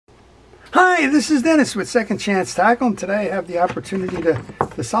Hi, this is Dennis with Second Chance Tackle, and today I have the opportunity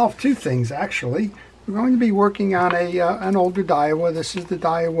to solve two things, actually. We're going to be working on an older Daiwa. This is the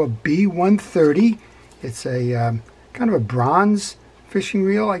Daiwa B-130. It's a kind of a bronze fishing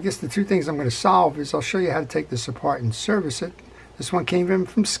reel. I guess the two things I'm going to solve is I'll show you how to take this apart and service it. This one came in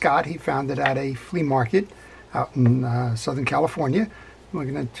from Scott. He found it at a flea market out in Southern California. We're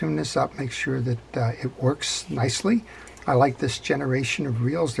going to tune this up, make sure that it works nicely. I like this generation of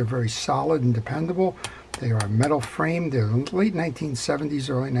reels. They're very solid and dependable. They are metal framed. They're late 1970s,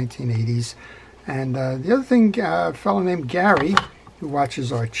 early 1980s. And the other thing, a fellow named Gary, who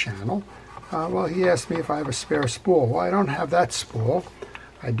watches our channel, well, he asked me if I have a spare spool. Well, I don't have that spool.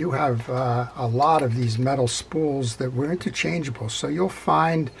 I do have a lot of these metal spools that were interchangeable. So you'll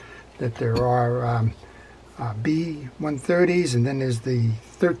find that there are B-130s, and then there's the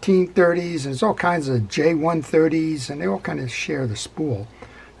 1330s, and there's all kinds of J-130s, and they all kind of share the spool.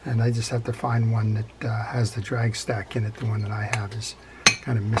 And I just have to find one that has the drag stack in it. The one that I have is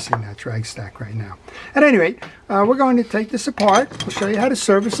kind of missing that drag stack right now. At any rate, we're going to take this apart. We'll show you how to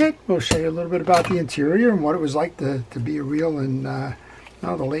service it. We'll show you a little bit about the interior and what it was like to be a reel in the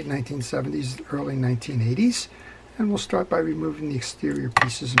late 1970s, early 1980s. And we'll start by removing the exterior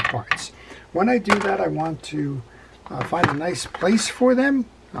pieces and parts. When I do that, I want to find a nice place for them.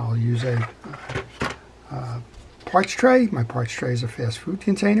 I'll use a parts tray. My parts tray is a fast food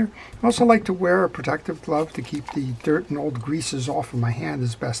container. I also like to wear a protective glove to keep the dirt and old greases off of my hand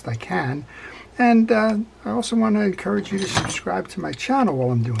as best I can. And I also want to encourage you to subscribe to my channel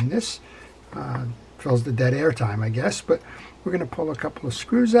while I'm doing this. Fills the dead air time, I guess, but we're going to pull a couple of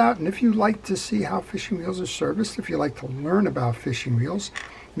screws out. And if you like to see how fishing reels are serviced, if you like to learn about fishing reels,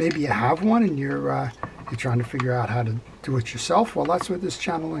 maybe you have one and you're trying to figure out how to do it yourself, well, that's what this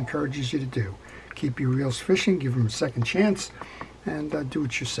channel encourages you to do. Keep your reels fishing, give them a second chance, and do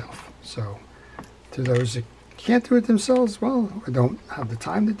it yourself. So to those that can't do it themselves, well, or don't have the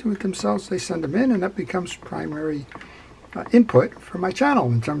time to do it themselves, they send them in, and that becomes primary input for my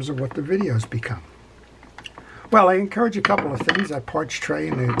channel in terms of what the videos become. Well, I encourage a couple of things. That parts tray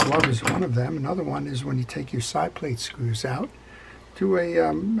and the glove is one of them. Another one is when you take your side plate screws out,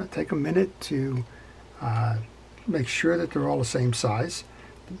 take a minute to make sure that they're all the same size.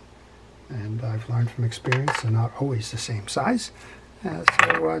 And I've learned from experience they're not always the same size.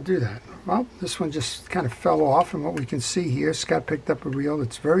 So do that. Well, this one just kind of fell off, and what we can see here, Scott picked up a reel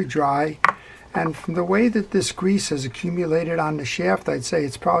that's very dry. And from the way that this grease has accumulated on the shaft, I'd say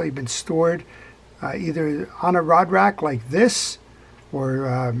it's probably been stored either on a rod rack like this,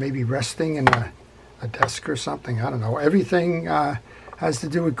 or maybe resting in a desk or something. I don't know. Everything has to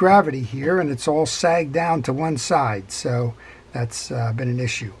do with gravity here, and it's all sagged down to one side. So that's been an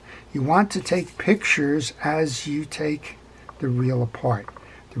issue. You want to take pictures as you take the reel apart.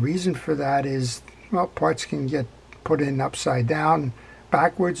 The reason for that is, well, parts can get put in upside down,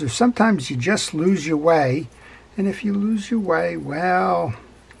 backwards, or sometimes you just lose your way. And if you lose your way, well,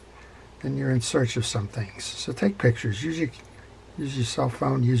 then you're in search of some things. So take pictures. Use your cell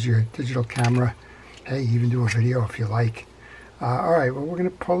phone, use your digital camera. Hey, even do a video if you like. All right, well, we're going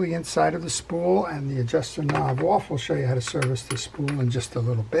to pull the inside of the spool and the adjuster knob off. We'll show you how to service the spool in just a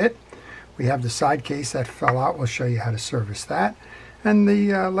little bit. We have the side case that fell out. We'll show you how to service that. And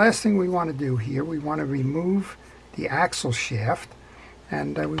the last thing we want to do here, we want to remove the axle shaft,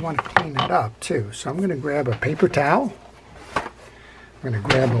 and we want to clean that up too. So I'm going to grab a paper towel. I'm going to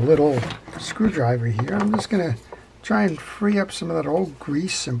grab a little screwdriver here. I'm just going to try and free up some of that old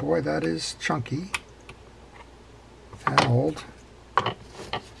grease, and boy, that is chunky and old,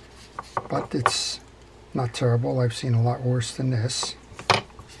 but it's not terrible. I've seen a lot worse than this.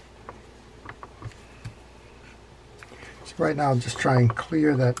 So right now I'll just try and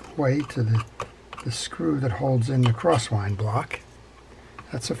clear that way to the screw that holds in the crosswind block.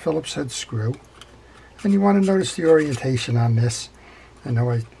 That's a Phillips head screw. And you want to notice the orientation on this. I know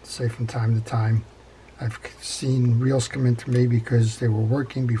I say from time to time, I've seen reels come into me because they were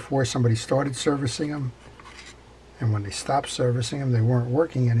working before somebody started servicing them. And when they stopped servicing them, they weren't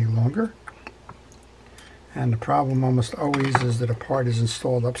working any longer. And the problem almost always is that a part is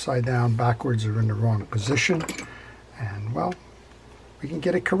installed upside down, backwards, or in the wrong position. And, well, we can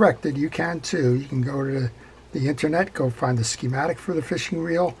get it corrected. You can too. You can go to the internet, go find the schematic for the fishing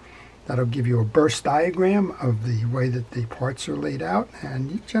reel. That'll give you a burst diagram of the way that the parts are laid out,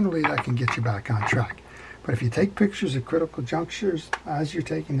 and generally that can get you back on track. But if you take pictures at critical junctures as you're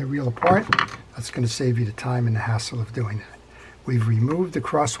taking the reel apart, that's going to save you the time and the hassle of doing that. We've removed the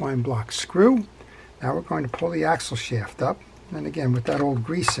crosswind block screw. Now we're going to pull the axle shaft up. And again, with that old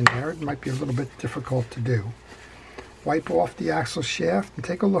grease in there, it might be a little bit difficult to do. wipe off the axle shaft and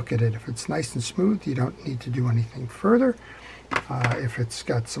take a look at it. If it's nice and smooth, you don't need to do anything further. If it's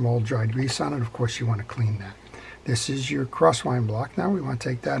got some old dried grease on it, of course you want to clean that. This is your crosswind block. Now we want to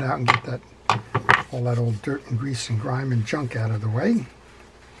take that out and get all that old dirt and grease and grime and junk out of the way.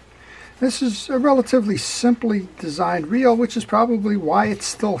 This is a relatively simply designed reel, which is probably why it's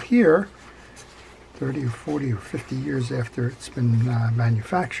still here 30 or 40 or 50 years after it's been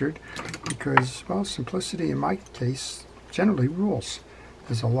manufactured, because, well, simplicity in my case generally rules.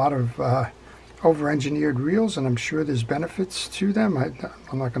 There's a lot of over-engineered reels, and I'm sure there's benefits to them.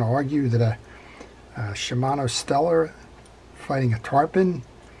 I'm not going to argue that a Shimano Stellar fighting a tarpon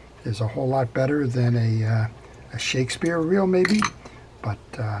is a whole lot better than a Shakespeare reel, maybe. But,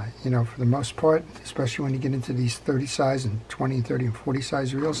 you know, for the most part, especially when you get into these 30 size and 20 and 30 and 40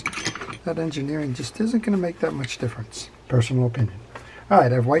 size reels, that engineering just isn't going to make that much difference. Personal opinion. All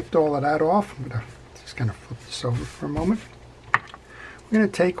right, I've wiped all of that off. I'm going to just kind of flip this over for a moment. We're going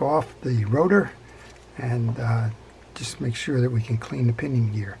to take off the rotor and just make sure that we can clean the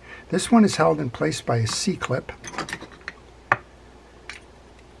pinion gear. This one is held in place by a C-clip.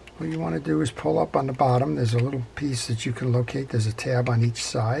 What you want to do is pull up on the bottom. There's a little piece that you can locate. There's a tab on each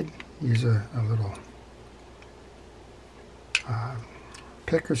side. Use a little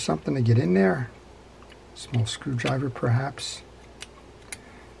pick or something to get in there. Small screwdriver perhaps.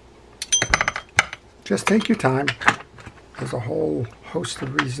 Just take your time. There's a whole host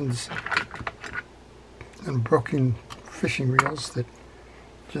of reasons and broken fishing reels that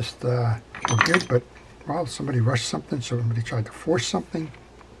just were good, but, well, somebody rushed something, somebody tried to force something,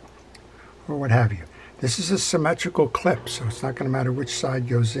 or what have you. This is a symmetrical clip, so it's not going to matter which side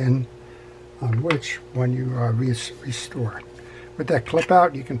goes in on which when you restore. With that clip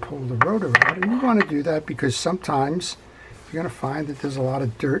out, you can pull the rotor out, and you want to do that because sometimes you're going to find that there's a lot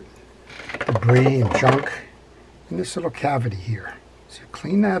of dirt, debris, and junk in this little cavity here. So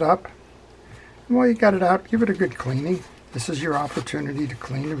clean that up. And while you got it out, give it a good cleaning. This is your opportunity to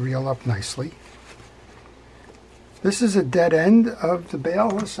clean the reel up nicely. This is a dead end of the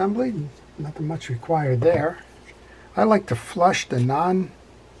bail assembly. Nothing much required there. I like to flush the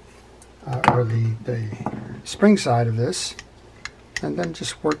the spring side of this and then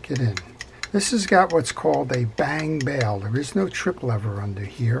just work it in. This has got what's called a bang bail. There is no trip lever under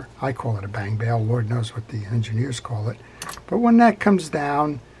here. I call it a bang bail. Lord knows what the engineers call it. But when that comes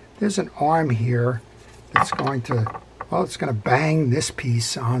down, there's an arm here that's going to, well, it's going to bang this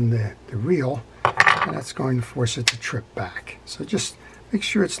piece on the reel, and that's going to force it to trip back. So just make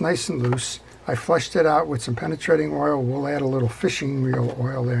sure it's nice and loose. I flushed it out with some penetrating oil. We'll add a little fishing reel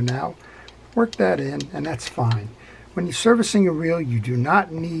oil there now. Work that in, and that's fine. When you're servicing a reel, you do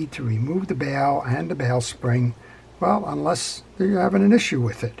not need to remove the bail and the bail spring, well, unless you're having an issue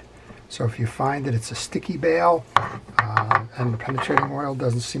with it. So if you find that it's a sticky bail and the penetrating oil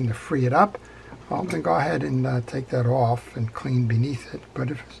doesn't seem to free it up, well, then go ahead and take that off and clean beneath it.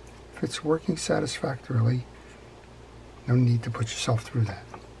 But if it's working satisfactorily, no need to put yourself through that.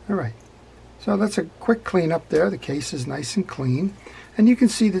 All right. So that's a quick cleanup there. The case is nice and clean. And you can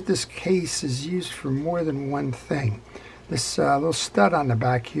see that this case is used for more than one thing. This little stud on the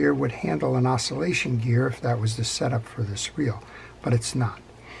back here would handle an oscillation gear if that was the setup for this reel, but it's not.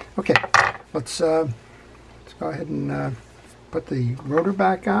 Okay, let's go ahead and put the rotor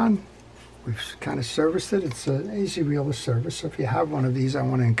back on. We've kind of serviced it. It's an easy reel to service, so if you have one of these, I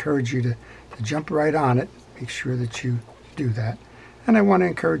want to encourage you to jump right on it. Make sure that you do that. And I want to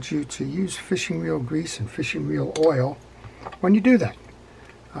encourage you to use fishing reel grease and fishing reel oil when you do that.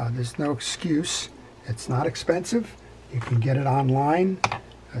 There's no excuse. It's not expensive. You can get it online.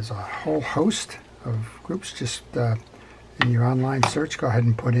 There's a whole host of groups. Just in your online search, go ahead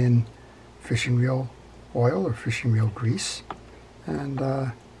and put in fishing reel oil or fishing reel grease, and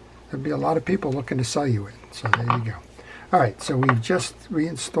there'll be a lot of people looking to sell you it. So there you go. All right, so we've just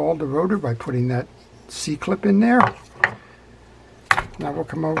reinstalled the rotor by putting that C-clip in there. Now we'll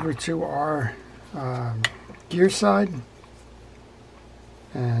come over to our gear side,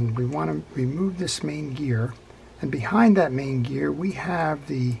 and we want to remove this main gear. And behind that main gear, we have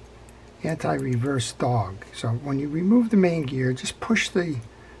the anti-reverse dog. So when you remove the main gear, just push the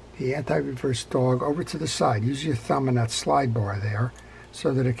anti-reverse dog over to the side. Use your thumb on that slide bar there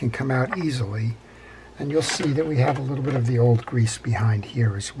so that it can come out easily. And you'll see that we have a little bit of the old grease behind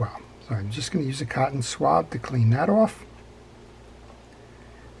here as well. So I'm just going to use a cotton swab to clean that off.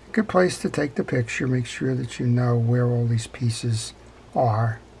 Good place to take the picture. Make sure that you know where all these pieces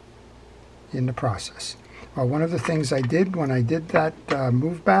are in the process. Well, one of the things I did when I did that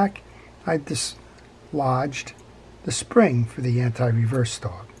move back, I dislodged the spring for the anti-reverse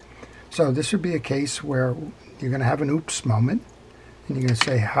dog. So this would be a case where you're going to have an oops moment. And you're going to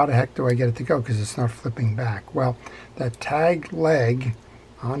say, how the heck do I get it to go? Because it's not flipping back. Well, that tag leg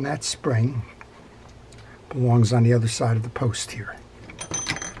on that spring belongs on the other side of the post here.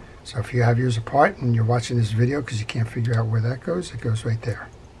 So if you have yours apart and you're watching this video because you can't figure out where that goes, it goes right there.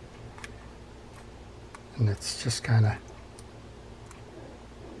 And it's just kind of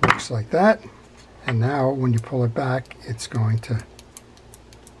works like that. And now when you pull it back, it's going to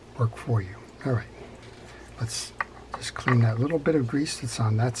work for you. All right, let's just clean that little bit of grease that's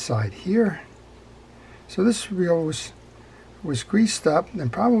on that side here. So this reel was greased up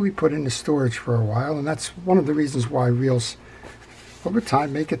and probably put into storage for a while, and that's one of the reasons why reels over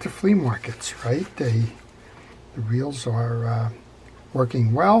time make it to flea markets, right? The reels are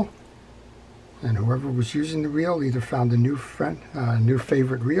working well, and whoever was using the reel either found a new friend, new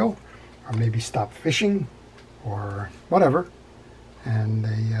favorite reel, or maybe stopped fishing or whatever, and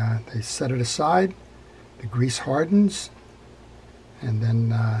they set it aside. The grease hardens, and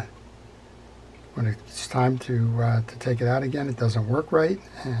then when it's time to take it out again, it doesn't work right,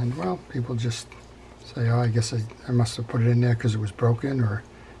 and well, people just say, oh, I guess I must have put it in there because it was broken, or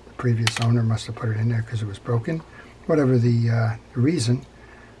the previous owner must have put it in there because it was broken. Whatever the reason,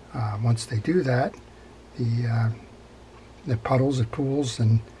 once they do that, it puddles, it pools,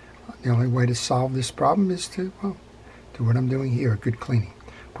 and the only way to solve this problem is to, well, do what I'm doing here, good cleaning.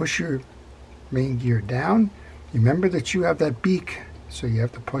 Push your main gear down. Remember that you have that beak, so you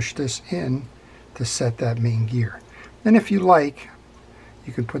have to push this in to set that main gear. And if you like,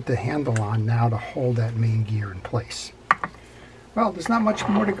 you can put the handle on now to hold that main gear in place. Well, there's not much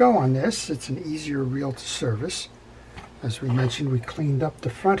more to go on this. It's an easier reel to service. As we mentioned, we cleaned up the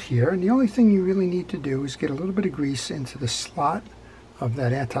front here, and the only thing you really need to do is get a little bit of grease into the slot of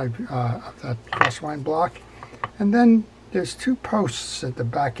that of that crosswind block, and then there's two posts at the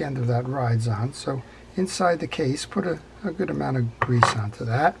back end of that rides on, so inside the case put a good amount of grease onto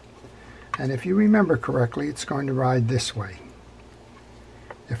that, and if you remember correctly, it's going to ride this way,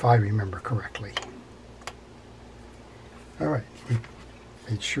 if I remember correctly. Alright, we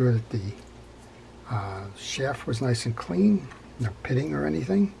made sure that the shaft was nice and clean, no pitting or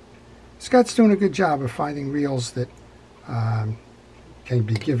anything. Scott's doing a good job of finding reels that can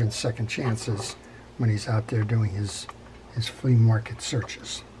be given second chances when he's out there doing his flea market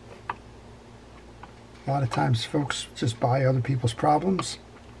searches. A lot of times folks just buy other people's problems,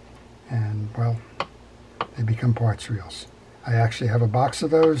 and well, they become parts reels. I actually have a box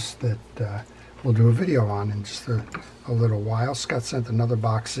of those that we'll do a video on in just a little while. Scott sent another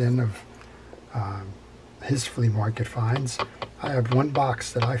box in of his flea market finds. I have one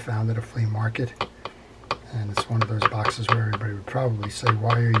box that I found at a flea market, and it's one of those boxes where everybody would probably say,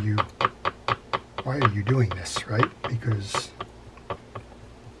 why are you doing this, right? Because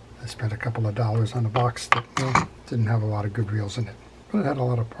I spent a couple of dollars on a box that, well, didn't have a lot of good reels in it, but it had a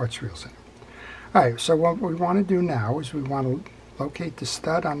lot of parts reels in it. Alright, so what we want to do now is we want to locate the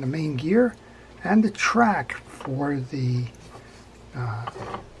stud on the main gear and the track for the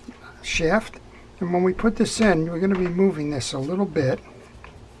shaft. And when we put this in, we're going to be moving this a little bit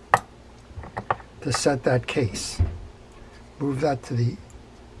to set that case. Move that to the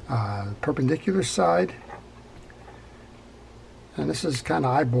perpendicular side. And this is kind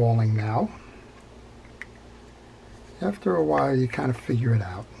of eyeballing now. After a while, you kind of figure it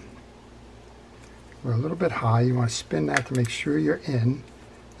out. We're a little bit high. You want to spin that to make sure you're in.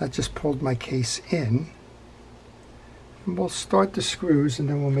 That just pulled my case in. And we'll start the screws, and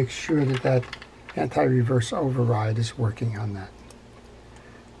then we'll make sure that that anti-reverse override is working on that.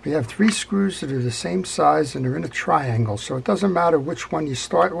 We have 3 screws that are the same size, and they're in a triangle, so it doesn't matter which one you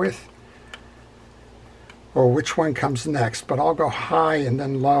start with or which one comes next, but I'll go high and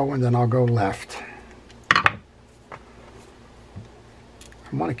then low, and then I'll go left.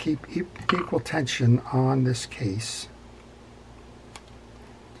 I want to keep equal tension on this case,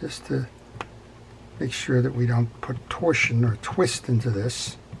 just to make sure that we don't put torsion or twist into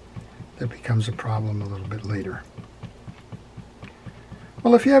this that becomes a problem a little bit later.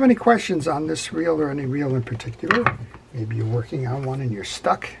 Well, if you have any questions on this reel or any reel in particular, maybe you're working on one and you're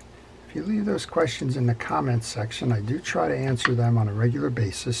stuck, if you leave those questions in the comments section, I do try to answer them on a regular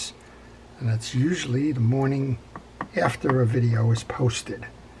basis, and that's usually the morning after a video is posted.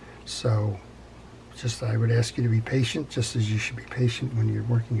 So just I would ask you to be patient, just as you should be patient when you're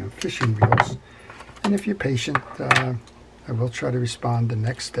working on fishing reels. And if you're patient, I will try to respond the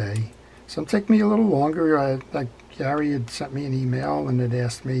next day. Some take me a little longer. Like Gary had sent me an email and had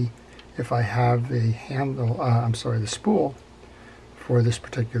asked me if I have a handle, the spool for this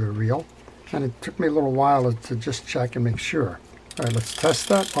particular reel. And it took me a little while to just check and make sure. All right, let's test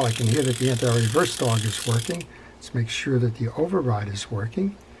that. Well, I can hear that the anti-reverse dog is working. Let's make sure that the override is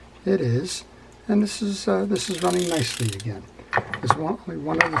working. It is, and this is running nicely again. There's only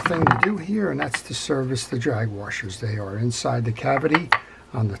one other thing to do here, and that's to service the drag washers. They are inside the cavity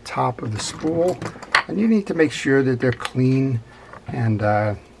on the top of the spool, and you need to make sure that they're clean. And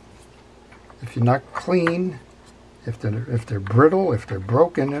if you're not clean, if they're brittle, if they're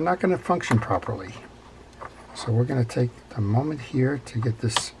broken, they're not going to function properly. So we're going to take a moment here to get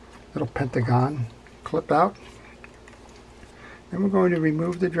this little pentagon clip out. Then we're going to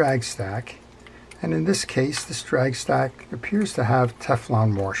remove the drag stack. And in this case, this drag stack appears to have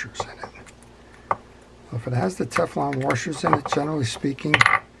Teflon washers in it. Well, if it has the Teflon washers in it, generally speaking,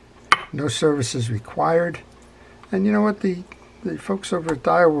 no service is required. And you know what? The folks over at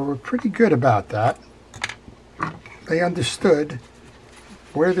Daiwa were pretty good about that. They understood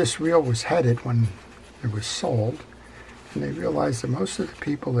where this reel was headed when it was sold, and they realized that most of the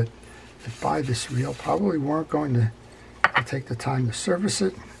people that buy this reel probably weren't going to take the time to service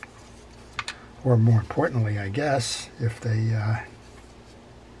it, or more importantly, I guess, if they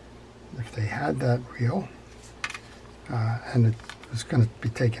had that reel and it was going to be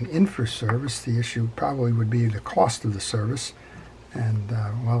taken in for service, the issue probably would be the cost of the service, and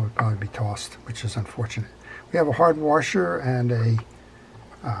well, it would probably be tossed, which is unfortunate. We have a hard washer and a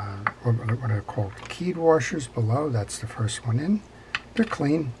what are called keyed washers below. That's the first one in. They're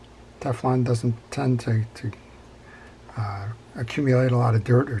clean. Teflon doesn't tend to accumulate a lot of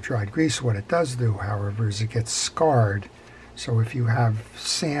dirt or dried grease. What it does do, however, is it gets scarred. So if you have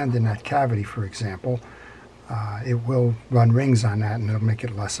sand in that cavity, for example, it will run rings on that and it'll make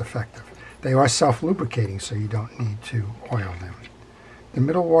it less effective. They are self-lubricating, so you don't need to oil them. The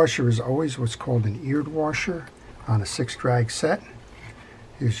middle washer is always what's called an eared washer on a 6-drag set.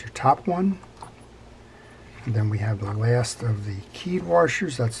 Here's your top one. And then we have the last of the keyed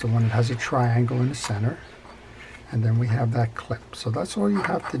washers. That's the one that has a triangle in the center. And then we have that clip. So that's all you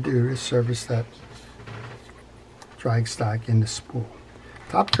have to do is service that drag stack in the spool.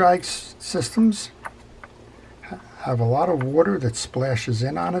 Top drag systems have a lot of water that splashes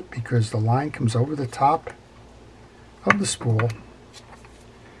in on it because the line comes over the top of the spool,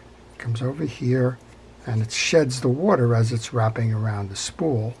 comes over here, and it sheds the water as it's wrapping around the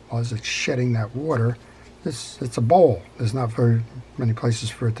spool. As it's shedding that water, it's a bowl. There's not very many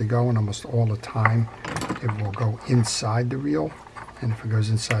places for it to go, and almost all the time it will go inside the reel. And if it goes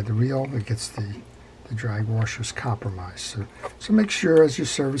inside the reel, it gets the drag washers compromised. So make sure as you're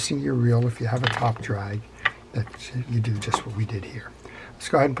servicing your reel, if you have a top drag, that you do just what we did here. Let's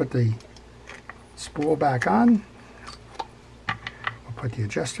go ahead and put the spool back on. We'll put the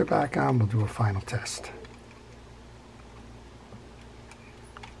adjuster back on. We'll do a final test.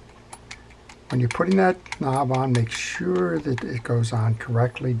 When you're putting that knob on, make sure that it goes on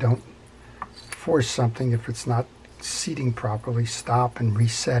correctly. Don't force something if it's not seating properly. Stop and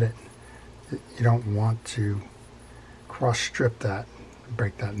reset it. You don't want to cross-strip that and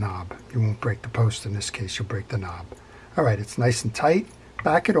break that knob. You won't break the post in this case, you'll break the knob. All right, it's nice and tight.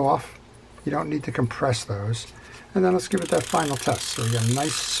 Back it off. You don't need to compress those. And then let's give it that final test. So we got a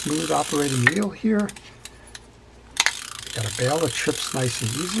nice, smooth operating reel here. We got a bail that trips nice and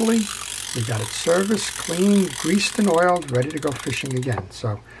easily. We got it serviced, clean, greased and oiled, ready to go fishing again.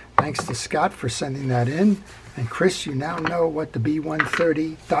 So thanks to Scott for sending that in. And Chris, you now know what the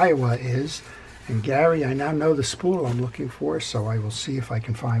B-130 Daiwa is. And Gary, I now know the spool I'm looking for, so I will see if I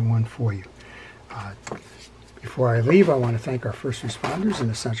can find one for you. Before I leave, I want to thank our first responders and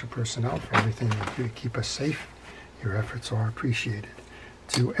essential personnel for everything they do to keep us safe. Your efforts are appreciated.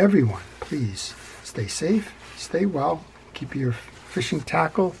 To everyone, please stay safe, stay well, keep your fishing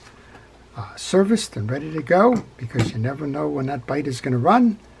tackle serviced and ready to go, because you never know when that bite is going to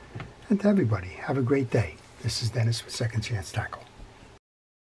run. And to everybody, have a great day. This is Dennis with Second Chance Tackle.